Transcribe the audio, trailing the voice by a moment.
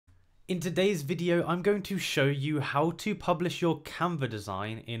In today's video, I'm going to show you how to publish your Canva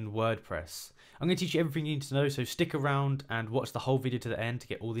design in WordPress. I'm going to teach you everything you need to know, so stick around and watch the whole video to the end to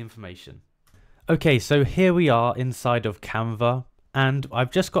get all the information. Okay, so here we are inside of Canva, and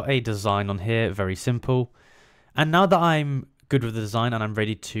I've just got a design on here, very simple. And now that I'm good with the design and I'm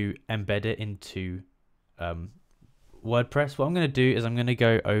ready to embed it into WordPress, what I'm going to do is I'm going to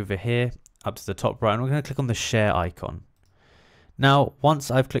go over here up to the top right, and we're going to click on the share icon. Now,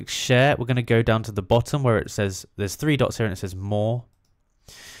 once I've clicked share, we're going to go down to the bottom where it says there's three dots here and it says more.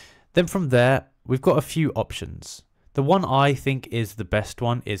 Then from there, we've got a few options. The one I think is the best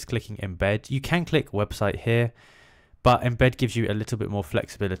one is clicking embed. You can click website here, but embed gives you a little bit more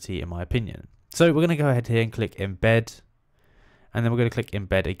flexibility in my opinion. So we're going to go ahead here and click embed, and then we're going to click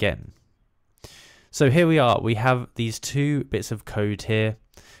embed again. So here we are. We have these two bits of code here.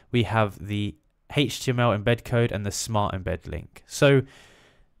 We have the HTML embed code and the smart embed link. So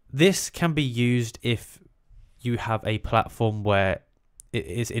this can be used if you have a platform where it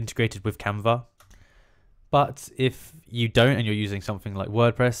is integrated with Canva. But if you don't and you're using something like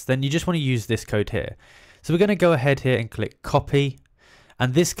WordPress, then you just want to use this code here. So we're going to go ahead here and click copy,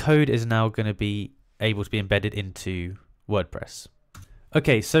 and this code is now going to be able to be embedded into WordPress.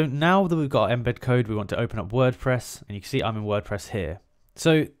 Okay, so now that we've got our embed code, we want to open up WordPress, and you can see I'm in WordPress here.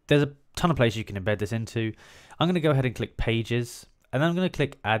 So there's a ton of places you can embed this into. I'm going to go ahead and click pages, and then I'm going to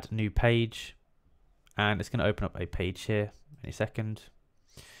click add new page, and it's going to open up a page here any second.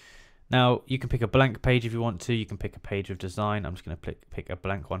 Now you can pick a blank page if you want to. You can pick a page of design. I'm just going to pick a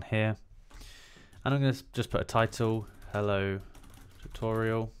blank one here, and I'm going to just put a title, hello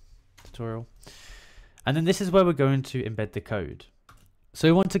tutorial, and then this is where we're going to embed the code. So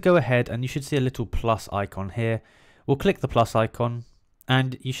we want to go ahead, and you should see a little plus icon here. We'll click the plus icon,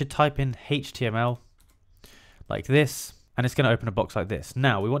 and you should type in HTML like this, and it's going to open a box like this.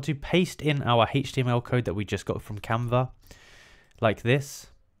 Now we want to paste in our HTML code that we just got from Canva like this,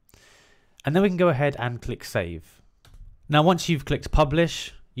 and then we can go ahead and click save. Now once you've clicked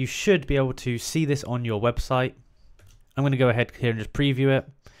publish, you should be able to see this on your website. I'm going to go ahead here and just preview it,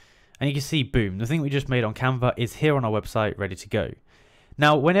 and you can see, boom, the thing we just made on Canva is here on our website ready to go.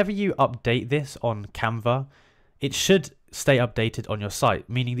 Now whenever you update this on Canva, it should stay updated on your site,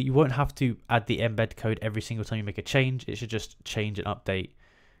 meaning that you won't have to add the embed code every single time you make a change. It should just change and update,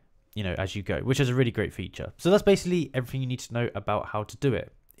 as you go, which is a really great feature. So that's basically everything you need to know about how to do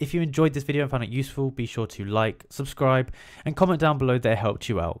it. If you enjoyed this video and found it useful, be sure to like, subscribe, and comment down below that it helped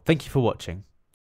you out. Thank you for watching.